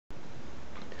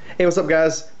Hey, what's up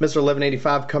guys? Mr.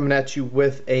 1185 coming at you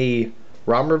with a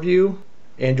ROM review,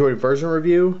 Android version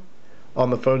review on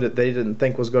the phone that they didn't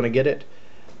think was going to get it.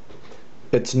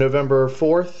 It's November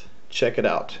 4th. Check it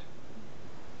out.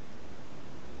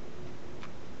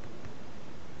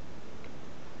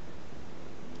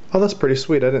 Oh, that's pretty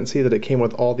sweet. I didn't see that it came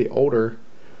with all the older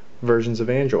versions of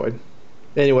Android.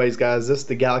 Anyways guys, this is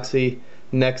the Galaxy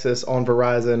Nexus on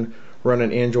Verizon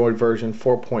running Android version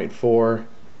 4.4.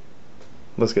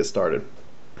 Let's get started.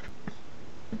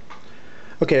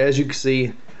 Okay, as you can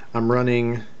see, I'm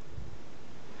running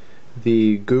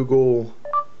the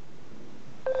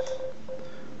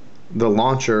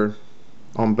launcher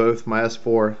on both my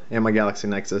S4 and my Galaxy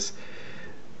Nexus.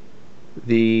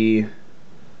 The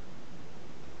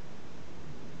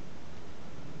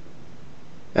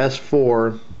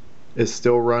S4 is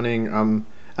still running.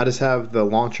 I just have the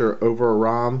launcher over a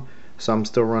ROM, so I'm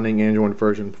still running Android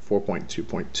version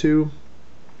 4.2.2.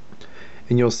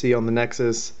 And you'll see on the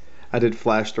Nexus, I did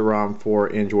flash the ROM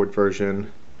for Android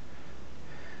version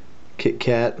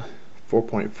KitKat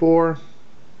 4.4.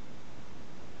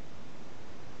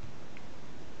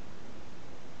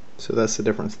 So that's the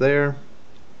difference there.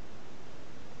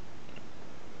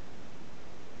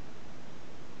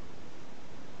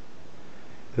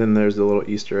 Then there's the little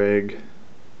Easter egg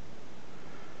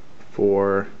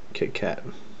for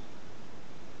KitKat.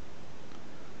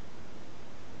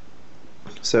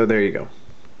 So there you go.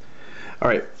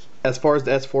 Alright, as far as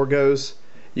the S4 goes,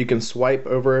 you can swipe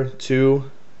over to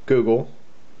Google,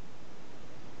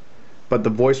 but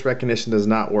the voice recognition does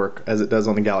not work as it does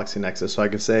on the Galaxy Nexus. So I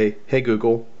can say, "Hey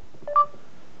Google,"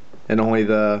 and only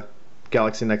the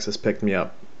Galaxy Nexus picked me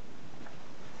up.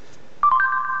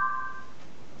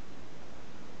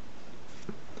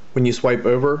 When you swipe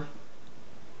over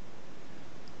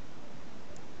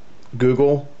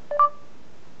Google,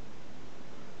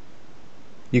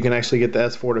 you can actually get the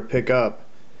S4 to pick up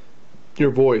your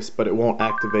voice, but it won't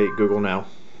activate Google Now.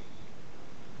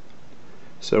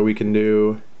 So we can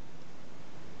do,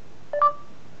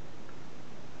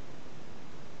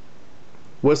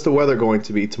 "What's the weather going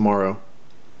to be tomorrow?"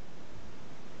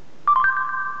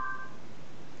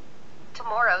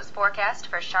 Tomorrow's forecast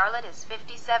for Charlotte is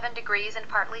 57 degrees and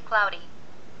partly cloudy.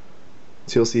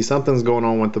 So you'll see something's going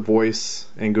on with the voice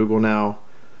and Google Now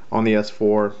on the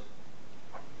S4.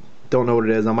 Don't know what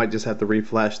it is. I might just have to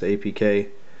reflash the APK,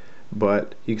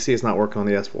 but you can see it's not working on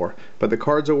the S4. But the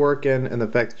cards are working, and the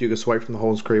fact that you can swipe from the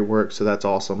home screen works, so that's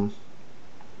awesome.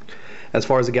 As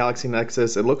far as the Galaxy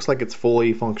Nexus, it looks like it's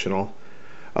fully functional,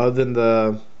 other than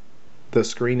the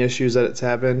screen issues that it's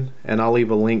having, and I'll leave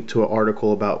a link to an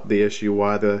article about the issue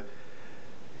why the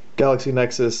Galaxy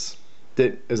Nexus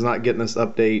is not getting this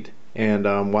update, and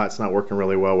why it's not working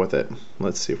really well with it.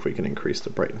 Let's see if we can increase the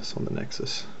brightness on the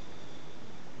Nexus.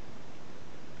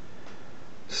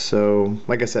 So,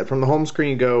 like I said, from the home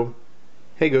screen you go,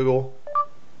 "Hey Google,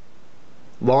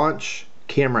 launch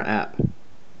camera app."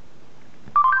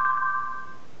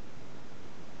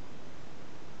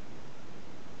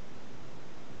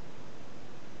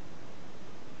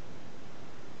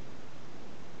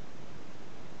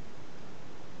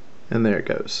 And there it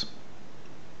goes.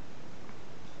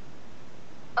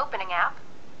 Opening app.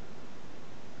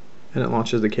 And it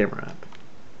launches the camera app.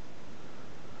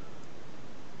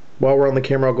 While we're on the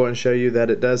camera, I'll go ahead and show you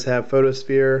that it does have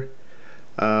Photosphere.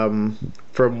 From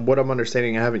what I'm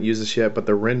understanding, I haven't used this yet, but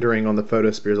the rendering on the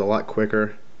Photosphere is a lot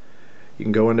quicker. You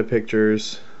can go into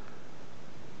pictures.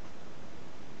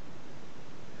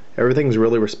 Everything's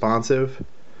really responsive,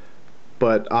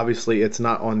 but obviously it's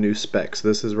not on new specs.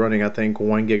 This is running, I think,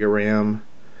 1 gig of RAM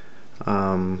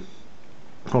on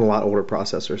a lot older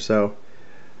processor. So,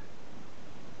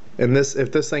 and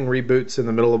if this thing reboots in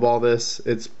the middle of all this,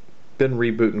 it's been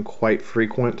rebooting quite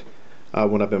frequent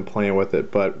when I've been playing with it,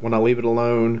 but when I leave it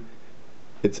alone,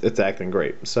 it's acting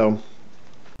great. So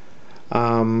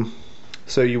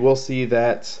so you will see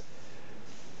that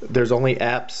there's only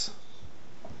apps,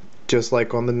 just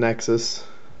like on the Nexus.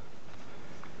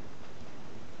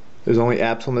 There's only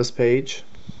apps on this page,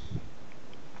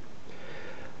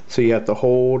 so you have to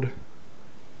hold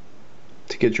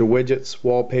to get your widgets,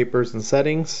 wallpapers, and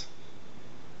settings.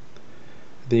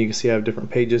 Then you can see I have different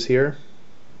pages here.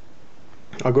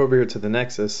 I'll go over here to the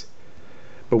Nexus,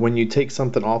 but when you take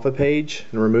something off a page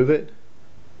and remove it,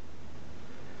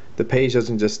 the page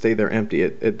doesn't just stay there empty,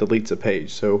 it deletes a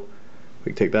page. So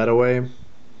we can take that away,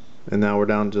 and now we're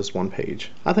down to just one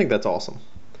page. I think that's awesome.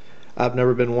 I've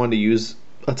never been one to use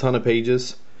a ton of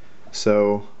pages,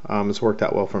 so it's worked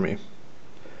out well for me.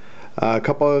 A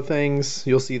couple other things,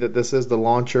 you'll see that this is the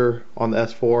launcher on the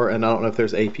S4, and I don't know if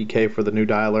there's APK for the new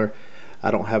dialer. I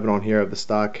don't have it on here of the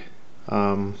stock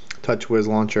TouchWiz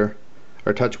launcher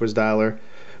or TouchWiz dialer,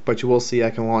 but you will see I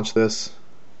can launch this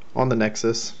on the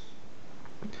Nexus,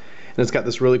 and it's got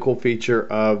this really cool feature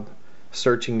of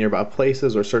searching nearby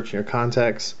places or searching your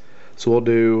contacts. So we'll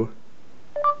do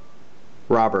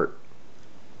Robert,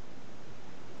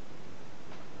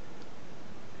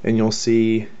 and you'll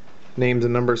see names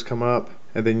and numbers come up,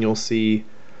 and then you'll see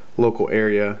local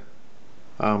area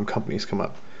companies come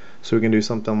up. So we can do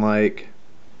something like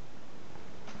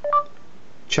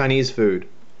Chinese food,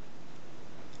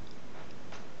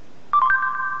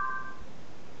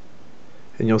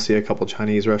 and you'll see a couple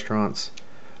Chinese restaurants.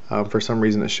 For some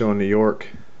reason it's showing New York.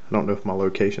 I don't know if my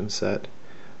location's set,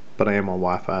 but I am on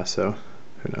Wi-Fi, so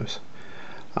who knows.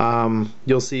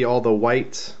 You'll see all the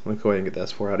white. Let me go ahead and get that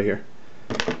S4 out of here.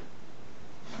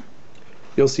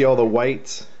 You'll see all the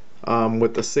white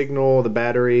with the signal, the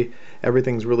battery,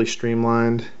 everything's really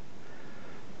streamlined.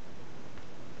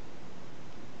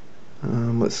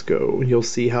 Let's go. You'll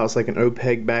see how it's like an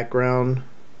opaque background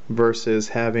versus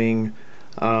having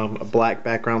a black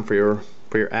background for your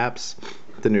apps.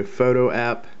 The new photo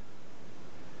app,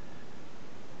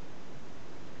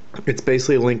 it's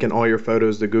basically linking all your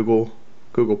photos to Google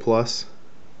Plus.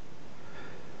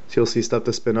 So you'll see stuff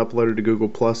that's been uploaded to Google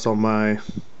Plus on my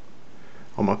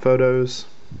photos.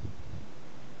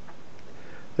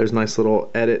 There's a nice little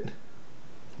edit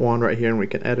one right here, and we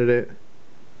can edit it.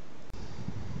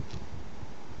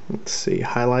 Let's see,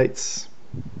 highlights.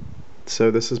 So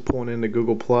this is pulling into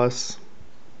Google Plus.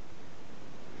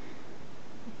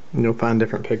 And you'll find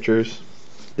different pictures,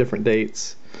 different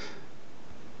dates.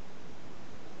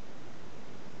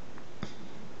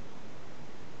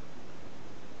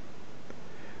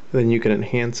 Then you can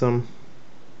enhance them,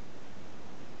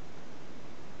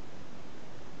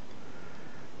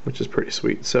 which is pretty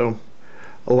sweet. So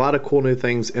a lot of cool new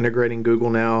things integrating Google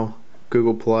now,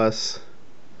 Google Plus.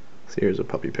 So here's a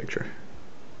puppy picture.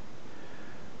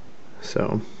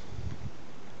 So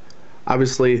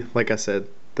obviously, like I said,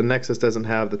 the Nexus doesn't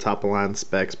have the top of the line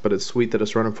specs, but it's sweet that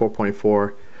it's running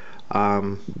 4.4.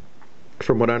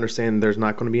 From what I understand, there's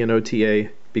not going to be an OTA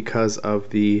because of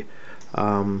the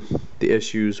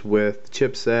issues with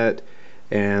chipset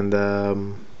and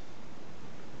the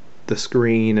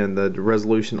screen and the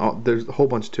resolution. There's a whole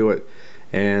bunch to it,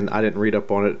 and I didn't read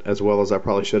up on it as well as I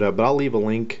probably should have, but I'll leave a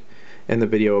link in the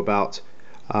video about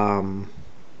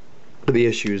the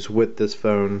issues with this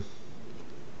phone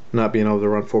not being able to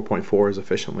run 4.4 as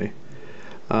efficiently.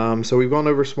 So we've gone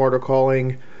over smarter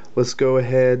calling. Let's go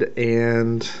ahead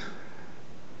and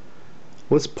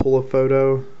let's pull a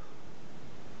photo.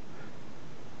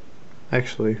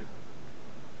 Actually,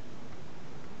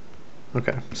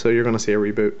 okay, so you're gonna see a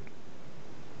reboot.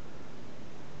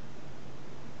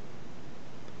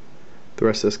 The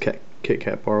rest of this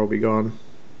KitKat bar will be gone.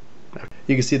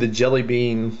 You can see the Jelly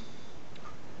Bean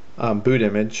boot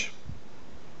image.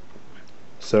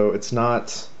 So it's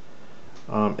not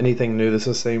anything new. This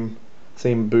is the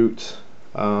same boot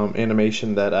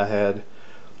animation that I had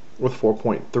with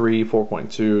 4.3,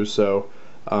 4.2. So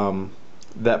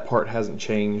that part hasn't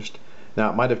changed. Now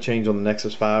it might have changed on the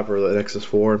Nexus 5 or the Nexus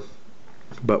 4,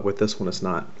 but with this one it's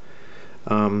not.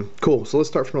 Cool, so let's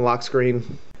start from the lock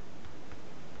screen.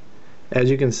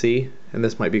 As you can see, and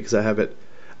this might be because I have it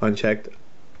unchecked,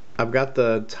 I've got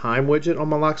the time widget on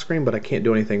my lock screen, but I can't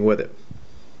do anything with it.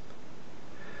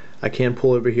 I can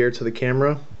pull over here to the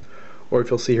camera, or if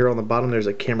you'll see here on the bottom there's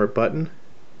a camera button.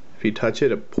 If you touch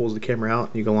it, it pulls the camera out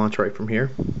and you can launch right from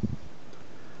here.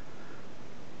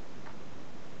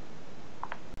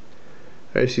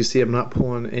 As you see, I'm not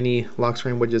pulling any lock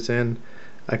screen widgets in.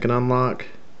 I can unlock.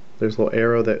 There's a little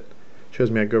arrow that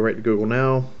shows me I go right to Google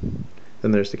Now.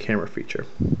 Then there's the camera feature.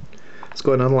 Let's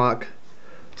go ahead and unlock.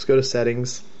 Let's go to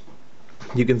settings.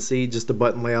 You can see just the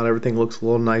button layout, everything looks a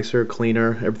little nicer,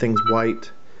 cleaner, everything's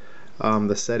white.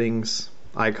 The settings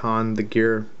icon, the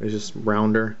gear is just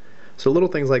rounder. So little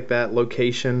things like that,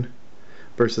 location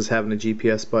versus having a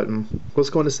GPS button. Let's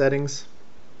go into settings.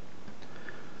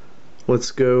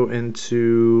 Let's go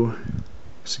into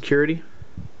security,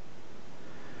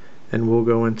 and we'll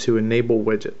go into enable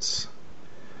widgets.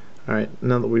 Alright,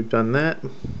 now that we've done that,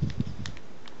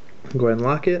 go ahead and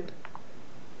lock it.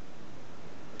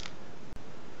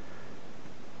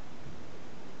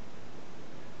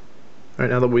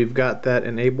 Alright, now that we've got that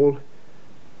enabled,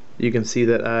 you can see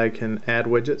that I can add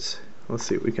widgets. Let's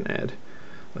see what we can add.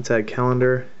 Let's add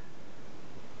calendar,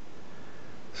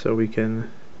 so we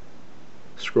can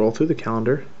scroll through the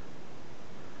calendar.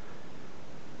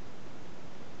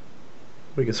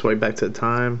 We can swipe back to the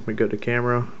time, we go to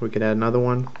camera, we can add another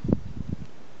one.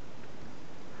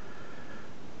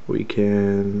 We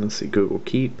can, let's see, Google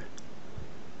Keep.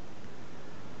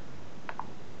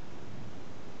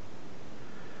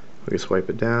 We can swipe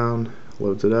it down,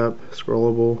 loads it up,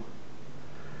 scrollable.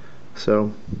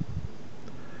 So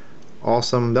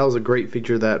awesome. That was a great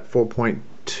feature that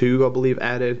 4.2 I believe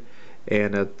added,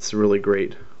 and it's really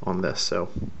great on this. So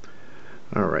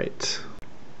alright.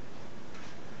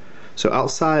 So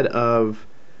outside of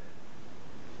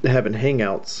having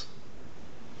Hangouts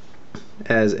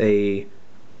as a,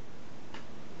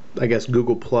 I guess,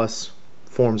 Google Plus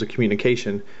forms of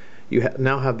communication, you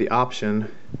now have the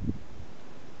option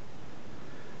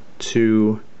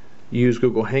to use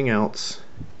Google Hangouts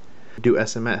to do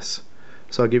SMS.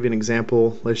 So I'll give you an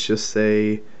example. Let's just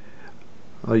say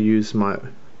I'll use my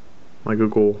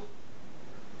Google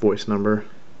voice number.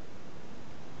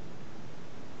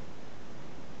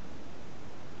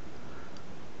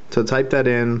 So type that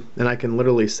in, and I can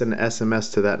literally send an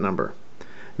SMS to that number.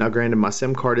 Now granted, my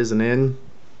SIM card isn't in,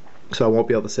 so I won't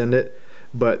be able to send it,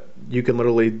 but you can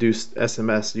literally do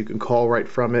SMS. You can call right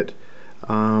from it.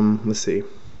 Let's see.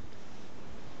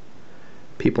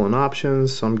 People and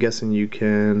options, so I'm guessing you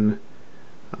can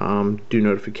do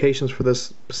notifications for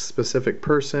this specific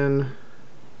person.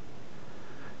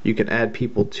 You can add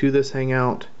people to this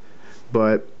Hangout,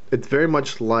 but it's very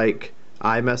much like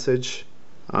iMessage,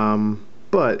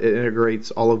 but it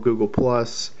integrates all of Google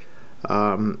Plus,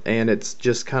 and it's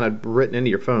just kind of written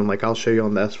into your phone. Like I'll show you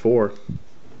on the S4,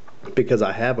 because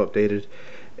I have updated.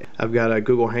 I've got a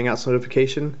Google Hangouts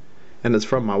notification, and it's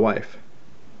from my wife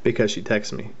because she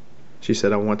texted me. She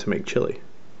said, I want to make chili.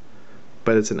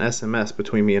 But it's an SMS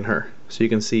between me and her. So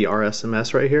you can see our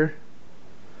SMS right here.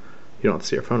 You don't have to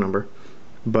see our phone number,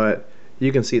 but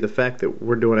you can see the fact that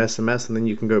we're doing SMS, and then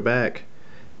you can go back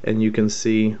and you can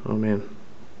see, oh man,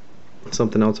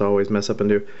 something else I always mess up and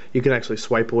do. You can actually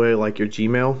swipe away like your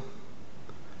Gmail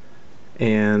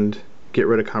and get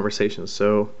rid of conversations.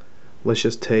 So let's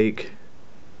just take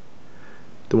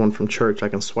the one from church. I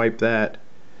can swipe that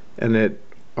and it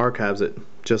archives it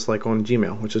just like on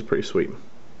Gmail, which is pretty sweet.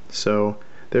 So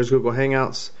there's Google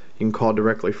Hangouts. You can call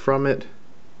directly from it.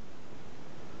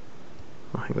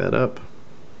 I'll hang that up.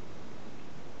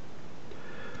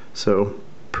 So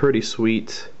pretty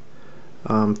sweet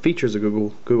features of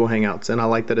Google Hangouts, and I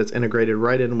like that it's integrated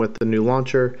right in with the new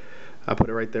launcher. I put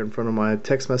it right there in front of my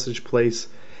text message place,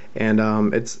 and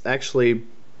it's actually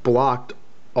blocked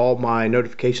all my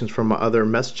notifications from my other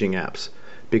messaging apps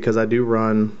because I do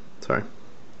run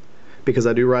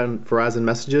Verizon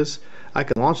messages. I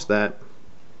can launch that.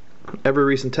 Every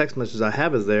recent text message I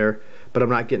have is there, but I'm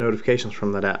not getting notifications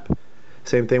from that app.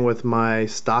 Same thing with my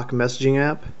stock messaging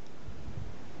app.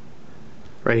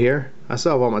 Right here, I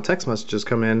still have all my text messages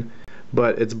come in,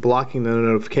 but it's blocking the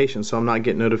notifications, so I'm not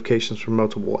getting notifications from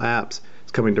multiple apps.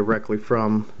 It's coming directly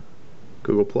from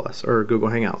Google Plus or Google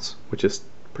Hangouts, which is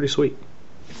pretty sweet.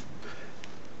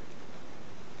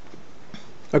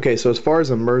 Okay, so as far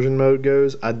as Immersion Mode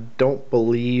goes, I don't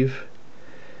believe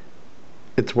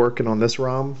it's working on this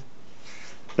ROM.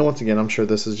 And once again, I'm sure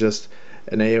this is just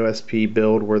an AOSP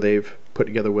build where they've put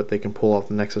together what they can pull off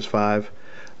the Nexus 5.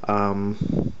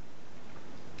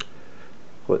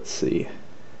 Let's see.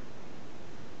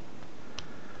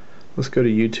 Let's go to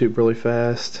YouTube really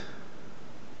fast.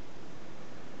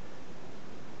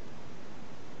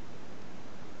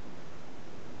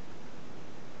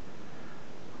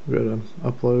 Go to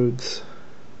uploads.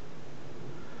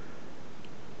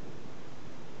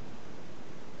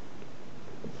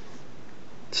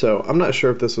 So I'm not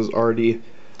sure if this was already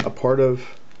a part of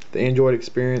the Android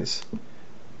experience,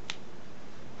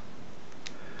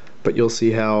 but you'll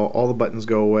see how all the buttons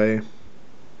go away.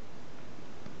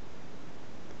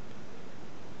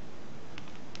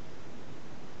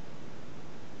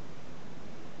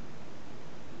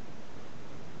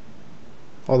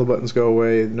 All the buttons go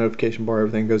away, the notification bar,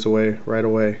 everything goes away right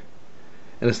away.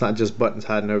 And it's not just buttons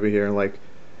hiding over here, like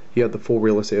you have the full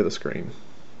real estate of the screen,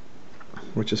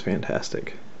 which is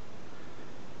fantastic.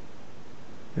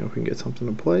 Now if we can get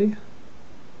something to play.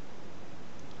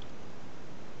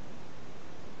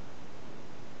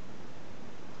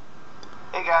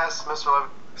 Hey guys, Mr. Levin.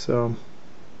 So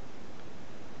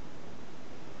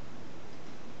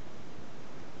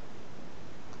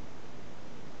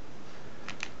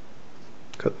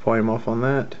cut the volume off on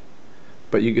that,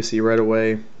 but you can see right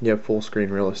away you have full screen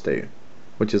real estate,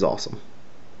 which is awesome.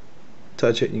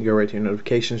 Touch it and you go right to your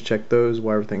notifications, check those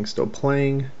while everything's still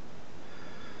playing.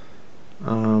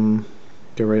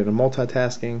 Go right into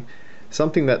multitasking,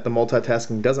 something that the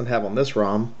multitasking doesn't have on this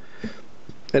ROM,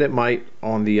 and it might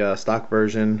on the stock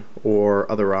version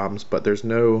or other ROMs, but there's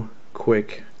no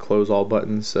quick close all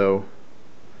buttons, so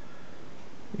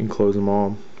you can close them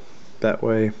all that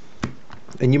way.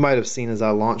 And you might have seen as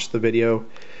I launched the video,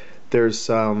 there's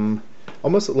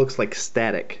almost, it looks like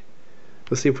static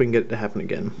Let's see if we can get it to happen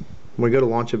again. When we go to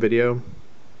launch a video,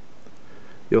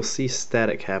 you'll see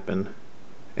static happen.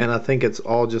 And I think it's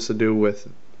all just to do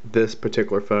with this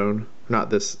particular phone. Not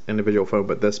this individual phone,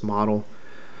 but this model.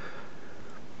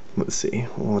 Let's see.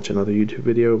 We'll launch another YouTube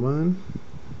video of mine.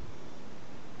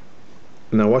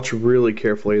 Now watch really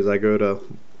carefully as I go to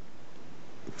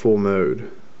full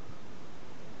mode.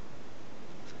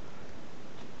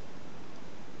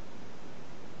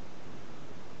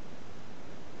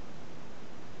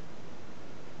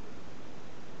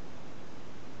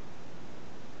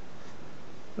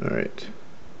 Alright.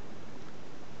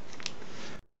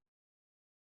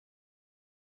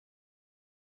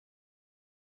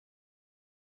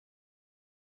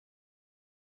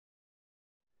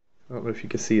 I don't know if you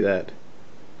can see that,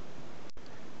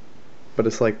 but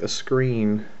it's like the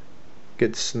screen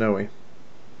gets snowy.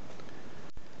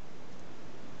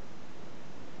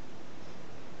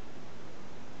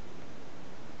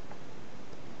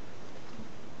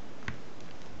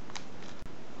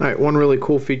 Alright, one really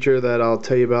cool feature that I'll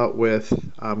tell you about with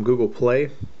Google Play.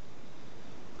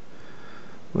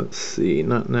 Let's see,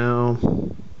 not now.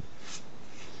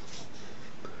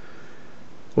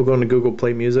 We'll go into Google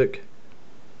Play Music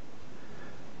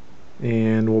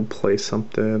and we'll play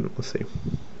something. Let's see,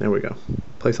 there we go.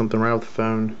 Play something right off the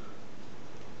phone.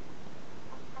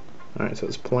 Alright, so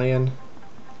it's playing.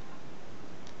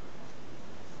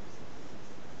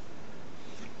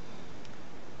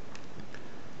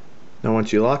 Now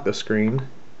once you lock the screen,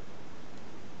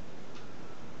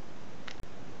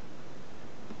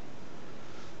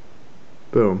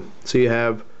 boom. So you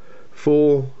have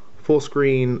full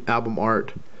screen album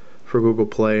art for Google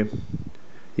Play.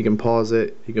 You can pause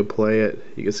it, you can play it,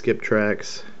 you can skip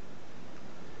tracks.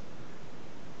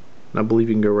 And I believe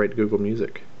you can go right to Google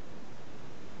Music.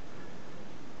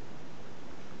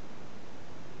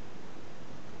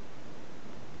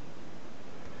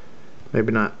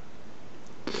 Maybe not.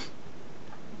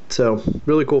 So,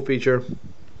 really cool feature.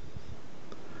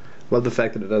 Love the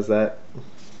fact that it does that.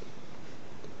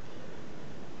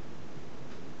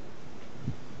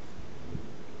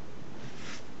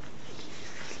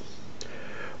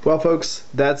 Well, folks,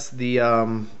 that's the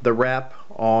wrap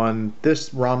on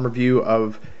this ROM review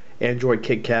of Android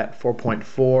KitKat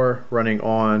 4.4 running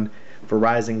on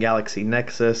Verizon Galaxy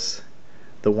Nexus,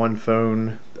 the one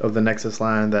phone of the Nexus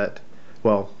line that,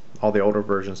 well, all the older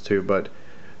versions too, but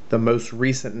the most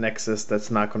recent Nexus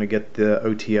that's not going to get the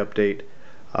OT update.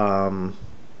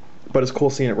 But it's cool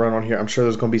seeing it run on here. I'm sure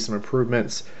there's going to be some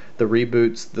improvements. The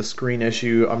reboots, the screen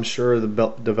issue, I'm sure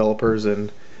the developers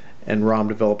and ROM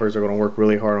developers are going to work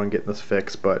really hard on getting this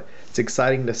fixed. But it's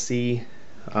exciting to see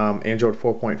Android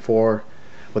 4.4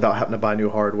 without having to buy new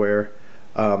hardware.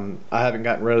 I haven't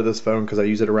gotten rid of this phone because I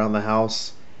use it around the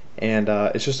house. And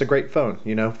it's just a great phone,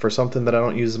 you know, for something that I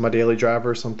don't use as my daily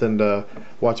driver, something to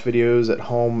watch videos at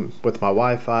home with my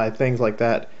Wi-Fi, things like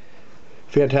that.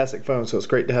 Fantastic phone. So it's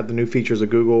great to have the new features of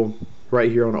Google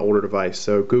right here on an older device.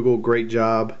 So Google, great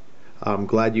job. I'm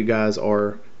glad you guys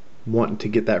are wanting to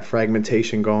get that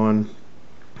fragmentation going.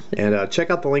 And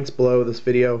check out the links below this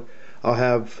video. I'll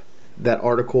have that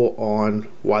article on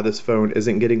why this phone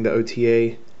isn't getting the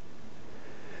OTA.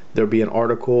 There'll be an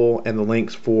article and the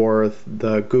links for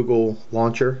the Google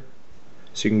launcher,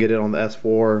 so you can get it on the S4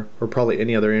 or probably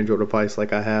any other Android device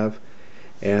like I have.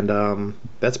 And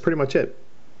that's pretty much it.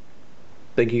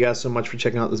 Thank you guys so much for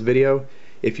checking out this video.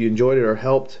 If you enjoyed it or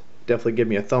helped, definitely give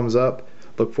me a thumbs up.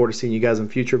 Look forward to seeing you guys in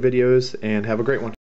future videos, and have a great one.